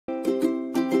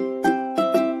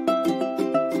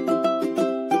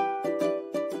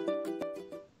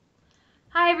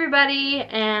everybody,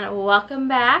 and welcome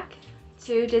back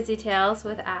to Dizzy Tales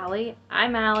with Allie.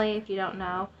 I'm Allie, if you don't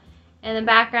know. In the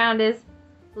background is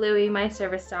Louie, my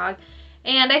service dog.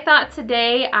 And I thought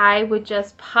today I would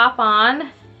just pop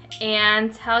on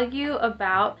and tell you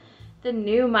about the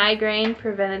new migraine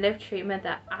preventative treatment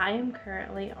that I am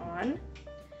currently on.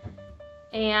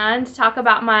 And talk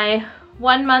about my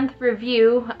 1 month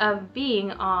review of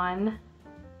being on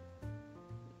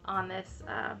this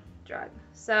drug.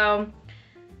 So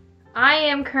I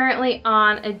am currently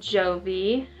on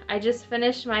Ajovy. I just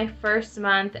finished my first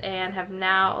month and have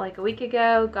now, like a week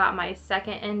ago, got my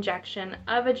second injection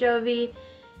of Ajovy.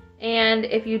 And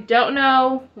if you don't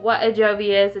know what Ajovy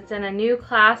is, it's in a new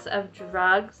class of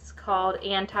drugs called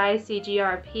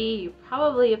anti-CGRP. You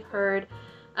probably have heard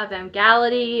of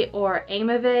Emgality or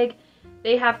Aimovig.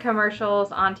 They have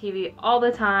commercials on TV all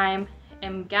the time.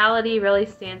 Emgality really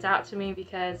stands out to me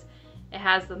because it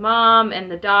has the mom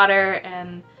and the daughter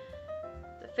and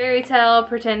the fairy tale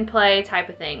pretend play type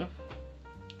of thing.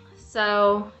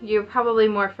 So you're probably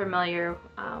more familiar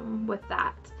with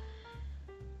that.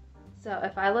 So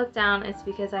if I look down, it's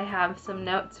because I have some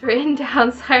notes written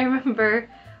down so I remember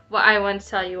what I want to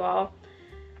tell you all.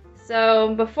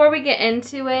 So before we get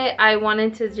into it, I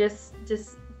wanted to just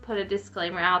put a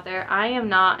disclaimer out there. I am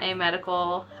not a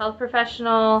medical health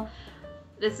professional.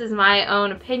 This is my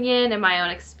own opinion and my own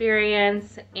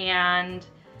experience, and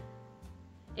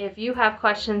if you have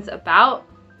questions about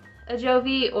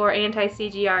Ajovy or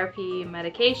anti-CGRP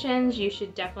medications, you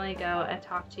should definitely go and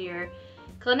talk to your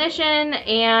clinician.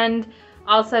 And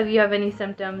also, if you have any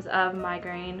symptoms of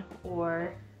migraine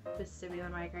or vestibular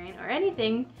migraine or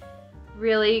anything,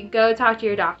 really go talk to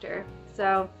your doctor.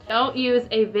 So don't use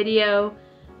a video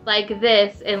like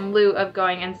this in lieu of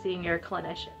going and seeing your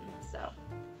clinician. So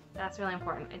that's really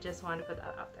important. I just wanted to put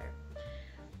that out there.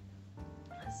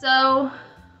 So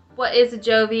what is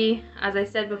Ajovy? As I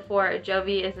said before,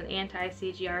 Ajovy is an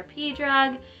anti-CGRP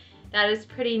drug that is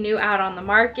pretty new out on the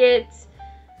market.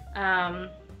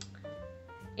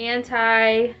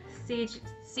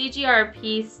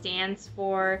 Anti-CGRP stands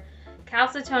for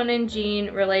calcitonin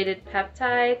gene related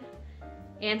peptide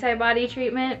antibody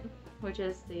treatment, which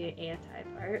is the anti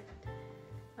part.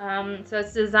 So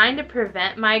it's designed to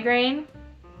prevent migraine.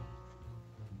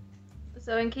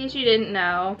 So in case you didn't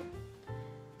know,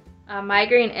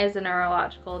 migraine is a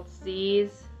neurological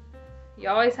disease. You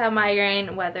always have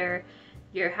migraine whether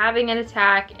you're having an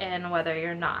attack and whether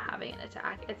you're not having an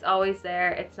attack. It's always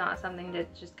there. It's not something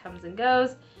that just comes and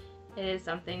goes. It is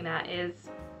something that is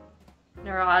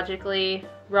neurologically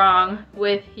wrong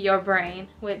with your brain,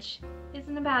 which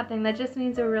isn't a bad thing. That just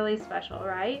means we're really special,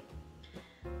 right?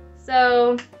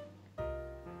 So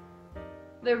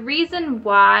the reason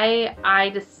why I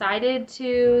decided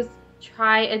to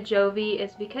try Ajovy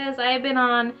is because I have been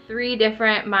on 3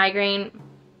 different migraine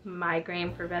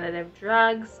preventative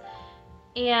drugs,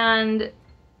 and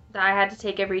that I had to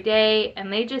take every day,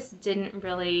 and they just didn't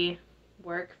really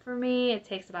work for me. It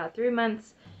takes about 3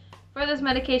 months for those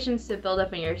medications to build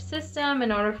up in your system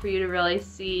in order for you to really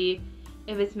see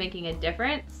if it's making a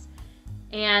difference.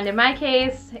 And in my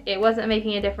case, it wasn't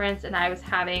making a difference, and I was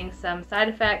having some side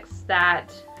effects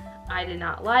that I did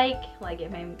not like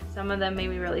it made, some of them made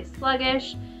me really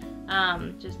sluggish,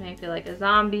 just made me feel like a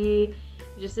zombie,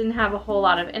 just didn't have a whole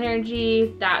lot of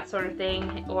energy, that sort of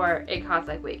thing, or it caused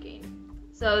like weight gain.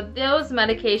 So those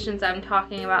medications I'm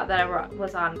talking about that I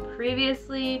was on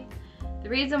previously, the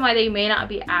reason why they may not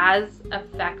be as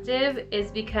effective is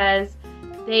because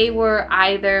they were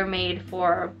either made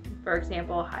for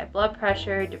example, high blood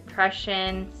pressure,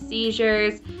 depression,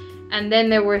 seizures, and then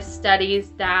there were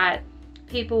studies that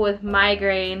people with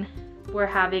migraine were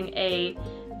having a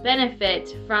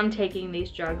benefit from taking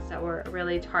these drugs that were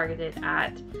really targeted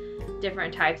at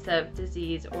different types of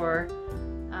disease or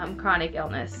chronic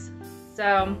illness.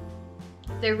 So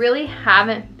there really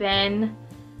haven't been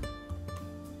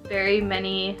very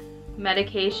many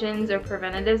medications or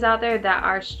preventatives out there that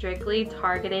are strictly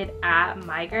targeted at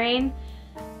migraine.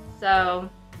 So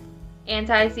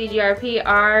anti-CGRP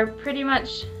are pretty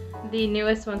much the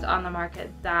newest ones on the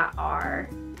market that are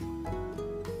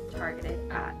targeted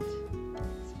at,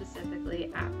 specifically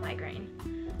at migraine.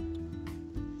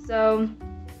 So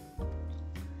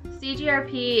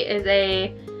CGRP is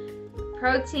a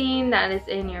protein that is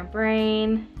in your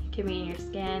brain. It can be in your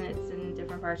skin, it's in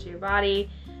different parts of your body,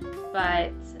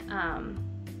 but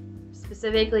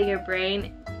specifically your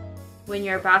brain, when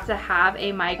you're about to have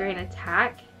a migraine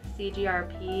attack,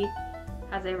 CGRP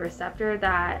has a receptor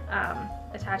that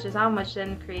attaches on, which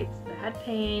then creates the head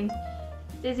pain,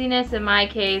 dizziness in my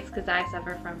case, because I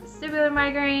suffer from vestibular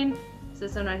migraine. So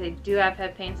sometimes I do have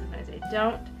head pain, sometimes I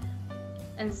don't.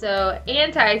 And so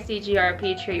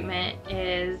anti-CGRP treatment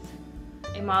is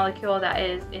a molecule that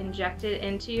is injected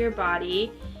into your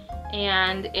body,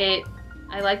 and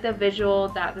I like the visual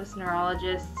that this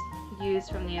neurologist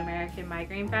used from the American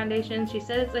Migraine Foundation. She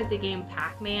said it's like the game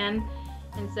Pac-Man,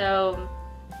 and so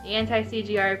the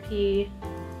anti-CGRP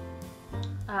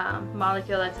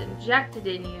molecule that's injected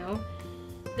in you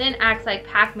then acts like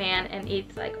Pac-Man and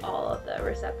eats like all of the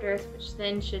receptors, which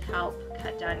then should help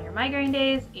cut down your migraine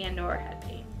days and or head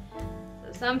pain.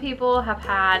 So some people have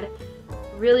had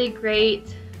really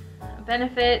great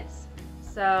benefits.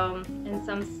 So in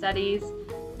some studies,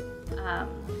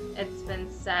 it's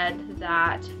been said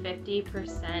that there's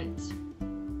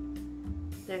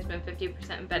been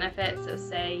 50% benefit. So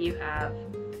say you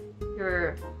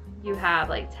have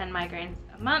like 10 migraines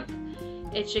a month,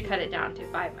 it should cut it down to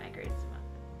 5 migraines a month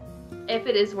if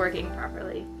it is working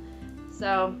properly.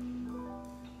 So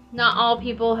not all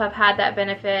people have had that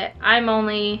benefit. I'm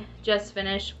only just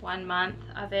finished 1 month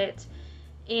of it,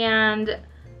 and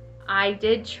I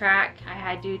do track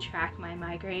my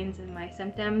migraines and my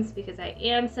symptoms because I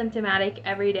am symptomatic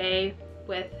every day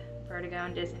with vertigo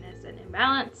and dizziness and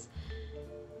imbalance.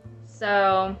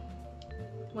 So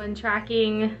when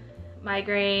tracking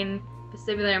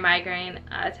vestibular migraine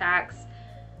attacks,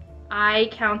 I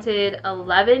counted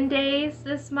 11 days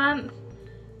this month,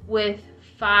 with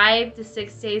 5 to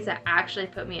 6 days that actually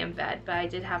put me in bed, but I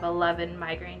did have 11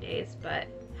 migraine days, but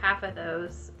the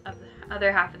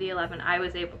other half of the 11, I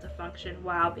was able to function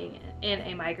while being in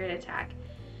a migraine attack,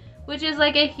 which is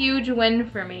like a huge win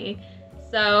for me.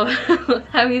 So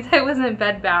that means I wasn't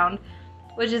bed bound,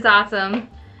 which is awesome.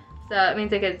 So it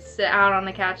means I could sit out on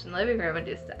the couch in the living room and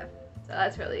do stuff. So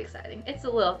that's really exciting. It's the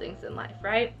little things in life,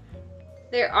 right?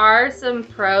 There are some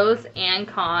pros and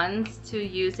cons to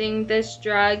using this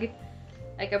drug.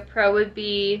 Like a pro would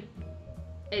be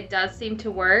it does seem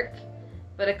to work,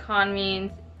 but a con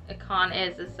is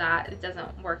that it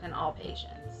doesn't work in all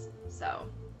patients. So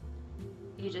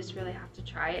you just really have to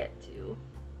try it to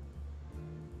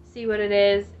see what it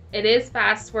is. It is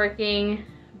fast working,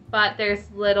 but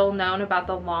there's little known about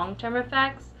the long-term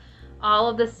effects. All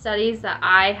of the studies that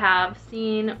I have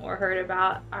seen or heard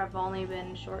about have only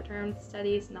been short-term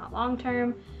studies, not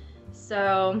long-term.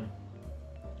 So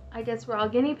I guess we're all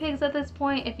guinea pigs at this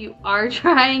point if you are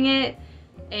trying it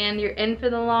and you're in for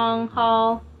the long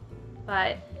haul.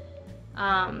 But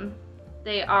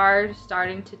they are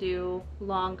starting to do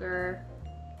longer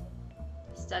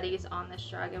studies on this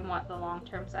drug and what the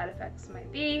long-term side effects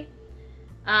might be.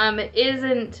 A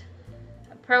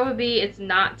pro would be it's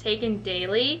not taken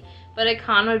daily, but a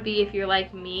con would be if you're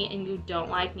like me and you don't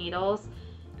like needles.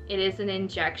 It is an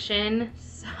injection,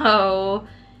 so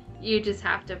you just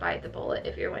have to bite the bullet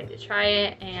if you're wanting to try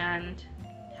it and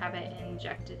have it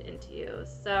injected into you.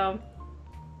 So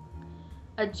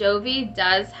Ajovy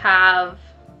does have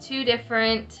 2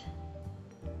 different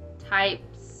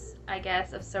types, I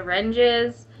guess, of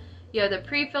syringes. You have the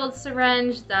pre-filled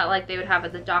syringe that like they would have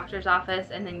at the doctor's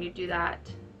office, and then you do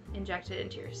that, inject it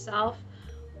into yourself.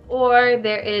 Or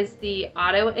there is the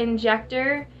auto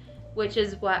injector, which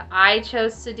is what I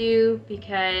chose to do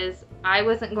because I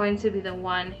wasn't going to be the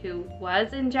one who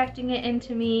was injecting it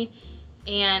into me,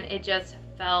 and it just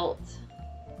felt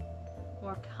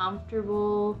more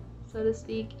comfortable, so to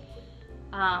speak,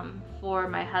 for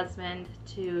my husband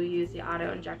to use the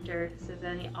auto injector. So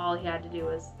then all he had to do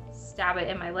was stab it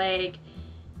in my leg,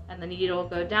 and the needle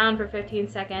would go down for 15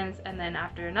 seconds, and then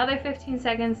after another 15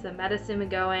 seconds the medicine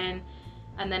would go in,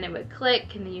 and then it would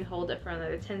click, and then you hold it for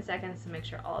another 10 seconds to make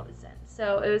sure all of it's in.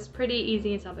 So it was pretty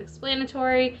easy and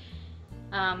self-explanatory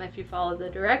if you followed the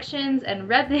directions and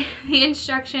read the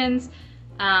instructions.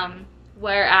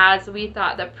 Whereas we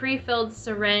thought the pre-filled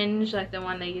syringe, like the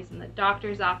one they use in the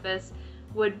doctor's office,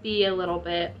 would be a little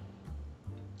bit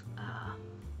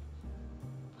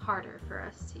harder for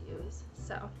us to use.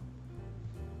 So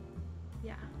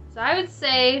yeah, so I would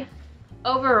say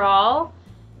overall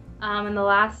in the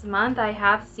last month I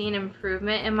have seen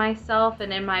improvement in myself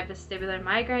and in my vestibular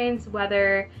migraines,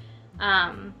 whether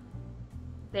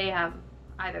they have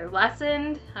either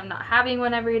lessened, I'm not having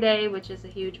one every day, which is a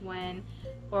huge win,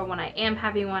 or when I am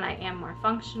having one, I am more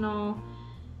functional.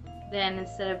 Then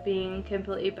instead of being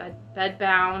completely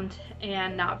bedbound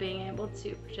and not being able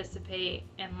to participate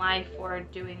in life or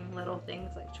doing little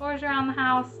things like chores around the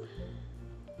house.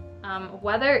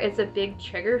 Weather is a big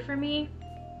trigger for me.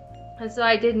 And so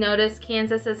I did notice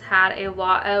Kansas has had a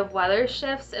lot of weather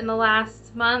shifts in the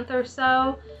last month or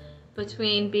so,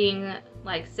 between being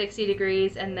like 60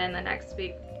 degrees and then the next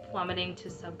week plummeting to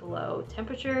sub-below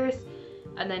temperatures,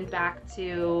 and then back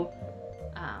to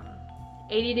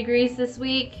 80 degrees this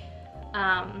week.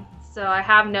 So I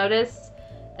have noticed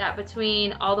that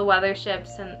between all the weather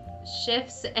shifts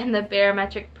and the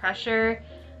barometric pressure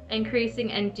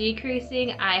increasing and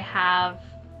decreasing, I have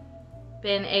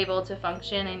been able to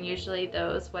function, and usually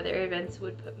those weather events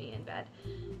would put me in bed.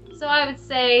 So I would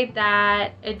say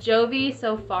that Ajovy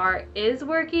so far is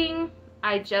working.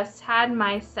 I just had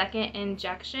my second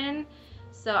injection,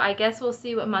 so I guess we'll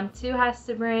see what month 2 has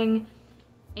to bring,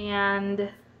 and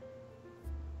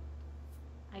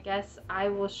I guess I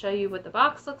will show you what the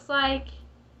box looks like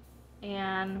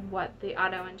and what the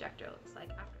auto injector looks like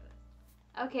after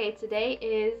this. Okay, today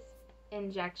is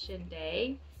injection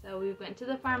day. So we went to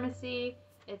the pharmacy,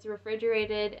 it's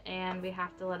refrigerated, and we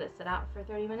have to let it sit out for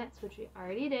 30 minutes, which we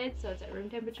already did, so it's at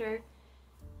room temperature.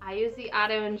 I use the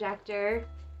auto injector,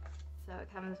 so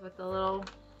it comes with the little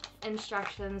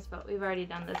instructions, but we've already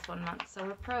done this 1 month, so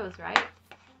we're pros, right?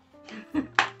 So we're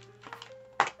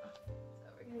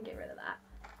gonna get rid of that.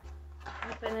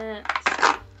 Open it,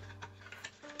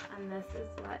 and this is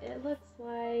what it looks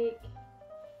like.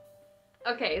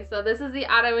 Okay, so this is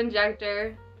the auto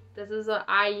injector. This is what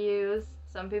I use.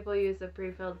 Some people use a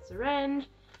pre-filled syringe,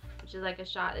 which is like a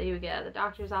shot that you would get at the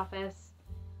doctor's office.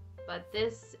 But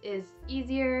this is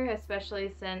easier,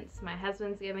 especially since my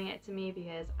husband's giving it to me,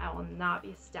 because I will not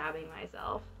be stabbing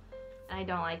myself. And I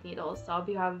don't like needles, so I'll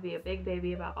probably be a big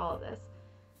baby about all of this.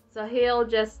 So he'll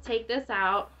just take this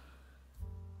out,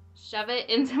 shove it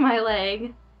into my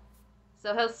leg.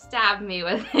 So he'll stab me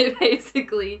with it,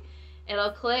 basically.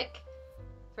 It'll click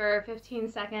for 15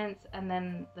 seconds, and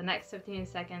then the next 15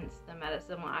 seconds the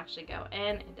medicine will actually go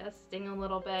in. It does sting a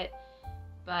little bit,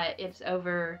 but it's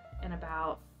over in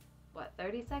about, what,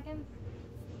 30 seconds?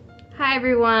 Hi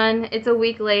everyone, it's a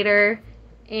week later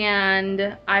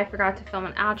and I forgot to film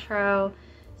an outro.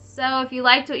 So if you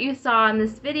liked what you saw in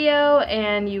this video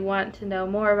and you want to know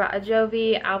more about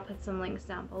Ajovy, I'll put some links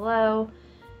down below.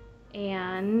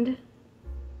 And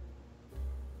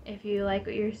if you like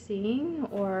what you're seeing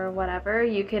or whatever,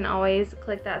 you can always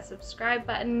click that subscribe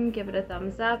button, give it a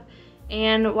thumbs up,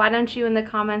 and why don't you in the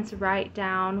comments write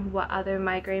down what other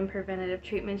migraine preventative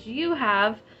treatments you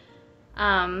have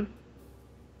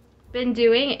been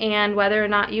doing, and whether or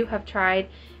not you have tried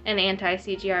an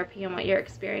anti-CGRP and what your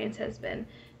experience has been.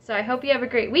 So I hope you have a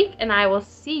great week, and I will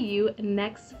see you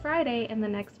next Friday in the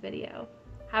next video.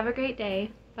 Have a great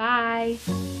day. Bye.